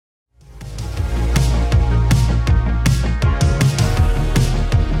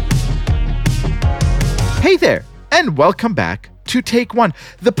Hey there, and welcome back to Take One,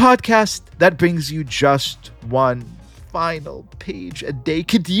 the podcast that brings you just one final page a day.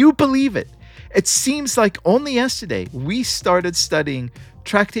 Could you believe it? It seems like only yesterday we started studying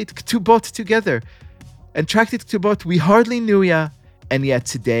Tractate Ketubot together. And Tractate Ketubot, we hardly knew ya, and yet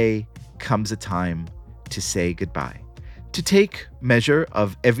today comes a time to say goodbye. To take measure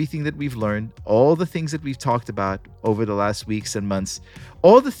of everything that we've learned, all the things that we've talked about over the last weeks and months,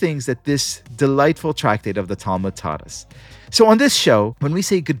 all the things that this delightful tractate of the Talmud taught us. So on this show, when we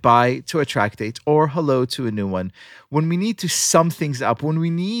say goodbye to a tractate or hello to a new one, when we need to sum things up, when we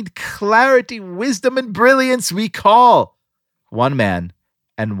need clarity, wisdom, and brilliance, we call one man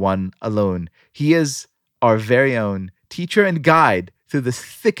and one alone. He is our very own teacher and guide through the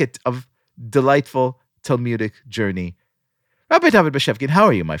thicket of delightful Talmudic journey. Rabbi David Bashevkin, how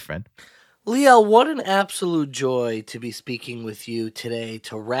are you, my friend? Liel, what an absolute joy to be speaking with you today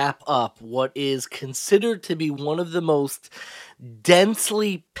to wrap up what is considered to be one of the most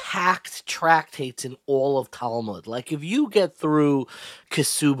densely packed tractates in all of Talmud. Like, if you get through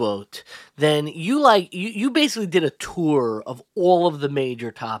Kesubot, then you basically did a tour of all of the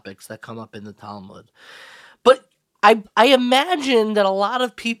major topics that come up in the Talmud. But I imagine that a lot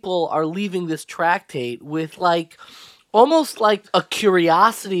of people are leaving this tractate with almost like a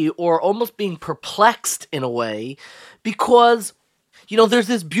curiosity or almost being perplexed in a way, because, there's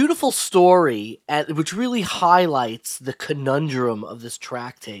this beautiful story which really highlights the conundrum of this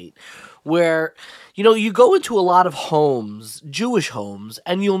tractate, where, you go into a lot of homes, Jewish homes,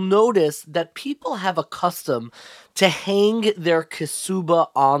 and you'll notice that people have a custom to hang their kesubah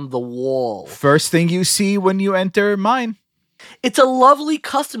on the wall. First thing you see when you enter mine. It's a lovely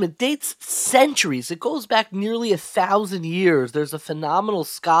custom. It dates centuries. It goes back nearly 1,000 years. There's a phenomenal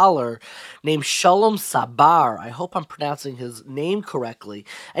scholar named Shalom Sabar. I hope I'm pronouncing his name correctly.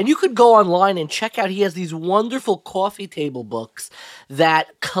 And you could go online and check out. He has these wonderful coffee table books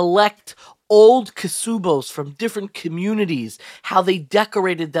that collect old kesubos from different communities, how they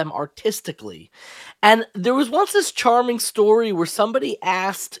decorated them artistically. And there was once this charming story where somebody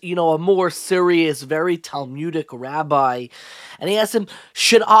asked, a more serious, very Talmudic rabbi, and he asked him,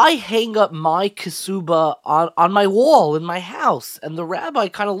 should I hang up my kesubah on my wall in my house? And the rabbi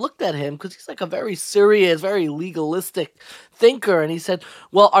kind of looked at him, because he's like a very serious, very legalistic thinker, and he said,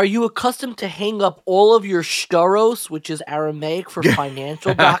 well, are you accustomed to hang up all of your shtaros, which is Aramaic for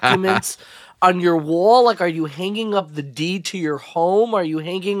financial documents, on your wall? Like, are you hanging up the deed to your home? Are you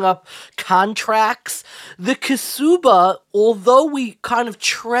hanging up contracts? The kesubah, although we kind of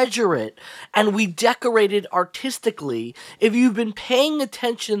treasure it and we decorate it artistically, if you've been paying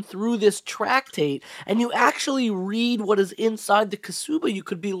attention through this tractate and you actually read what is inside the kesubah, you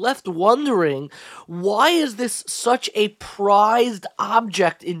could be left wondering, why is this such a prized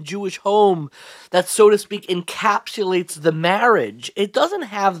object in Jewish home that, so to speak, encapsulates the marriage? It doesn't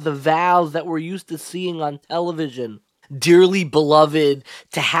have the vows that we're used to seeing on television. Dearly beloved,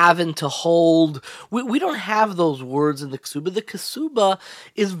 to have and to hold. We don't have those words in the kesubah. The kesubah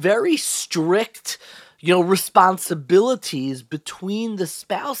is very strict, responsibilities between the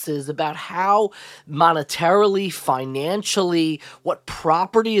spouses about how monetarily, financially, what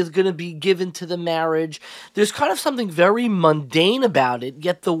property is going to be given to the marriage. There's kind of something very mundane about it,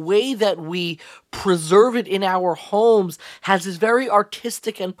 yet the way that we preserve it in our homes has this very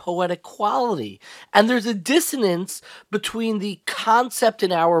artistic and poetic quality. And there's a dissonance between the concept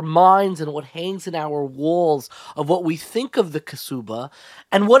in our minds and what hangs in our walls of what we think of the kesubah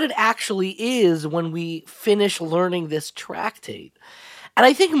and what it actually is when we finish learning this tractate. And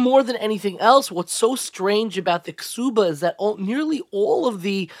I think more than anything else, what's so strange about the kesubah is that nearly all of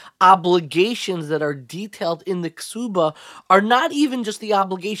the obligations that are detailed in the kesubah are not even just the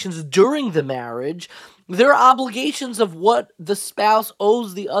obligations during the marriage. They're obligations of what the spouse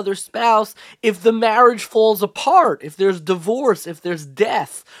owes the other spouse if the marriage falls apart, if there's divorce, if there's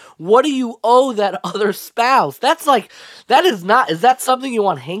death. What do you owe that other spouse? Is that something you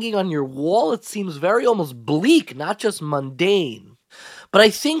want hanging on your wall? It seems very almost bleak, not just mundane. But I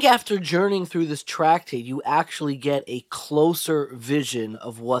think after journeying through this tractate, you actually get a closer vision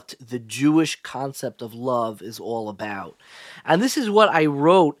of what the Jewish concept of love is all about. And this is what I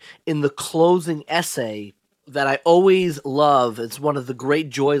wrote in the closing essay that I always love. It's one of the great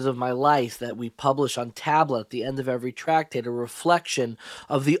joys of my life that we publish on Tablet at the end of every tractate, a reflection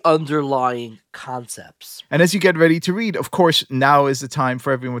of the underlying concepts. And as you get ready to read, of course, now is the time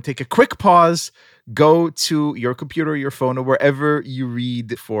for everyone to take a quick pause, go to your computer, your phone, or wherever you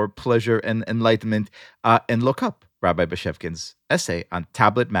read for pleasure and enlightenment, and look up Rabbi Bashevkin's essay on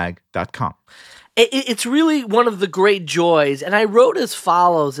tabletmag.com. It's really one of the great joys, and I wrote as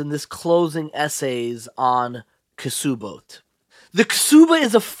follows in this closing essays on Kesubot. The Ksuba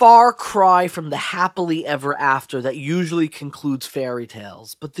is a far cry from the happily ever after that usually concludes fairy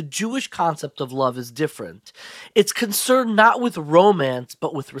tales, but the Jewish concept of love is different. It's concerned not with romance,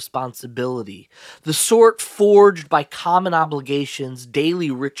 but with responsibility, the sort forged by common obligations,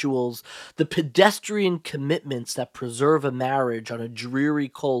 daily rituals, the pedestrian commitments that preserve a marriage on a dreary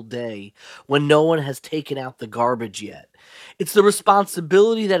cold day when no one has taken out the garbage yet. It's the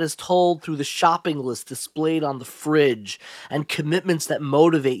responsibility that is told through the shopping list displayed on the fridge and commitments that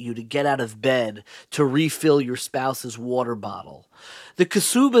motivate you to get out of bed to refill your spouse's water bottle. The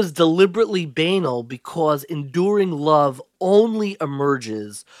Kesuba is deliberately banal because enduring love only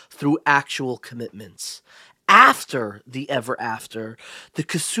emerges through actual commitments. After the ever after, the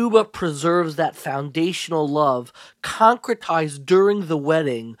Kesuba preserves that foundational love concretized during the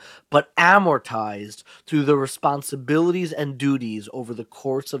wedding, but amortized through the responsibilities and duties over the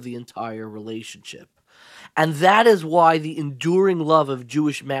course of the entire relationship. And that is why the enduring love of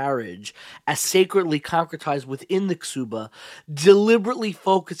Jewish marriage, as sacredly concretized within the Ksuba, deliberately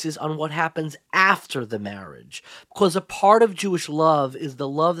focuses on what happens after the marriage. Because a part of Jewish love is the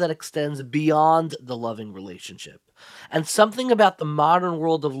love that extends beyond the loving relationship. And something about the modern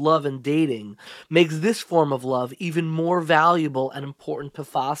world of love and dating makes this form of love even more valuable and important to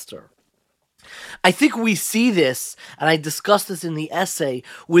foster. I think we see this, and I discussed this in the essay,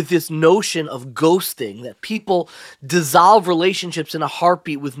 with this notion of ghosting, that people dissolve relationships in a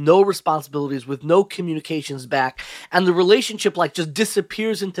heartbeat with no responsibilities, with no communications back, and the relationship just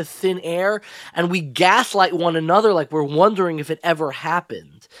disappears into thin air, and we gaslight one another like we're wondering if it ever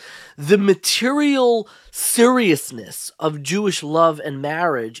happened. The material seriousness of Jewish love and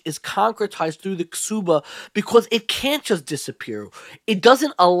marriage is concretized through the Ksuba because it can't just disappear. It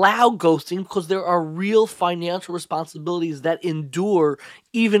doesn't allow ghosting because there are real financial responsibilities that endure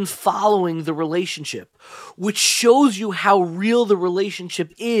even following the relationship, which shows you how real the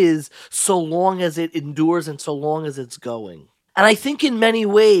relationship is so long as it endures and so long as it's going. And I think in many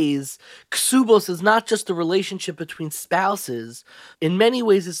ways, Ksubos is not just the relationship between spouses. In many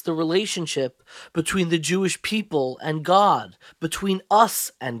ways, it's the relationship between the Jewish people and God, between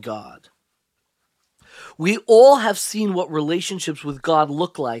us and God. We all have seen what relationships with God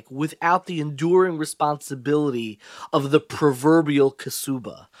look like without the enduring responsibility of the proverbial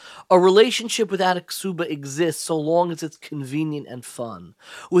ksuba. A relationship without a ksuba exists so long as it's convenient and fun.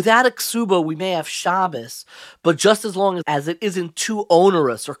 Without a ksuba, we may have Shabbos, but just as long as it isn't too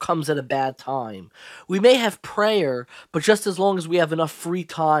onerous or comes at a bad time. We may have prayer, but just as long as we have enough free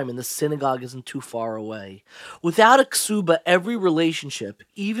time and the synagogue isn't too far away. Without a ksuba, every relationship,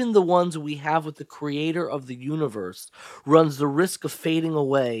 even the ones we have with the Creator of the universe, runs the risk of fading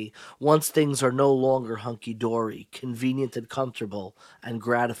away once things are no longer hunky-dory, convenient and comfortable, and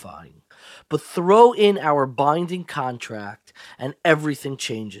gratifying. But throw in our binding contract and everything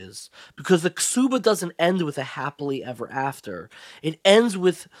changes, because the ksuba doesn't end with a happily ever after. It ends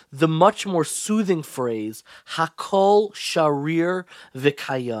with the much more soothing phrase, Hakol Sharir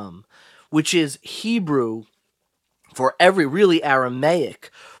V'Kayam, which is Hebrew for every, really Aramaic,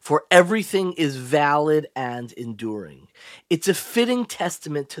 for everything is valid and enduring. It's a fitting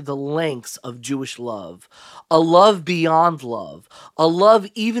testament to the lengths of Jewish love, a love beyond love, a love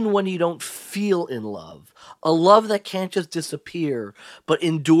even when you don't feel in love, a love that can't just disappear, but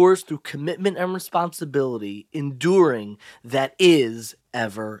endures through commitment and responsibility, enduring that is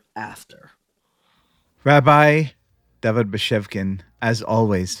ever after. Rabbi David Bashevkin, as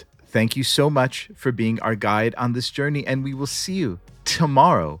always, thank you so much for being our guide on this journey, and we will see you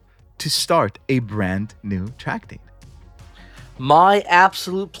tomorrow to start a brand new tractate. My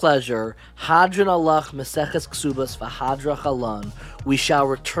absolute pleasure. Hadran Alach Meseches Ksubos v'Hadra Chalan. We shall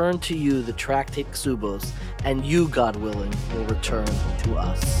return to you the tractate Ksubos, and you, God willing, will return to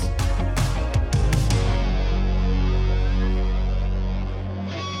us.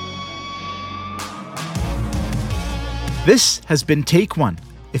 This has been Take One.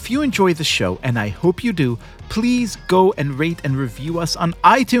 If you enjoy the show, and I hope you do, please go and rate and review us on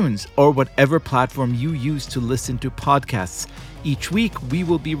iTunes or whatever platform you use to listen to podcasts. Each week, we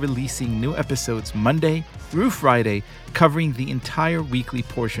will be releasing new episodes Monday through Friday, covering the entire weekly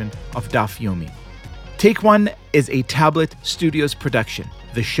portion of Daf Yomi. Take One is a Tablet Studios production.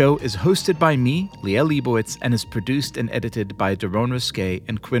 The show is hosted by me, Liel Leibowitz, and is produced and edited by Daron Ruskay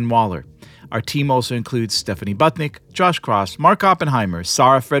and Quinn Waller. Our team also includes Stephanie Butnick, Josh Cross, Mark Oppenheimer,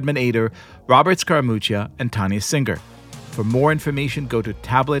 Sarah Fredman-Ader, Robert Scaramuccia, and Tanya Singer. For more information, go to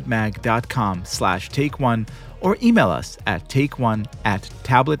tabletmag.com/takeone or email us at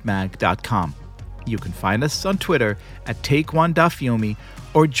takeone@tabletmag.com. You can find us on Twitter at takeone.fyomi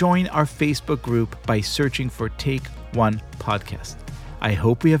or join our Facebook group by searching for Take One Podcast. I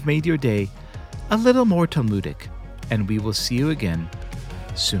hope we have made your day a little more Talmudic, and we will see you again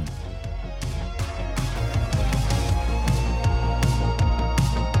soon.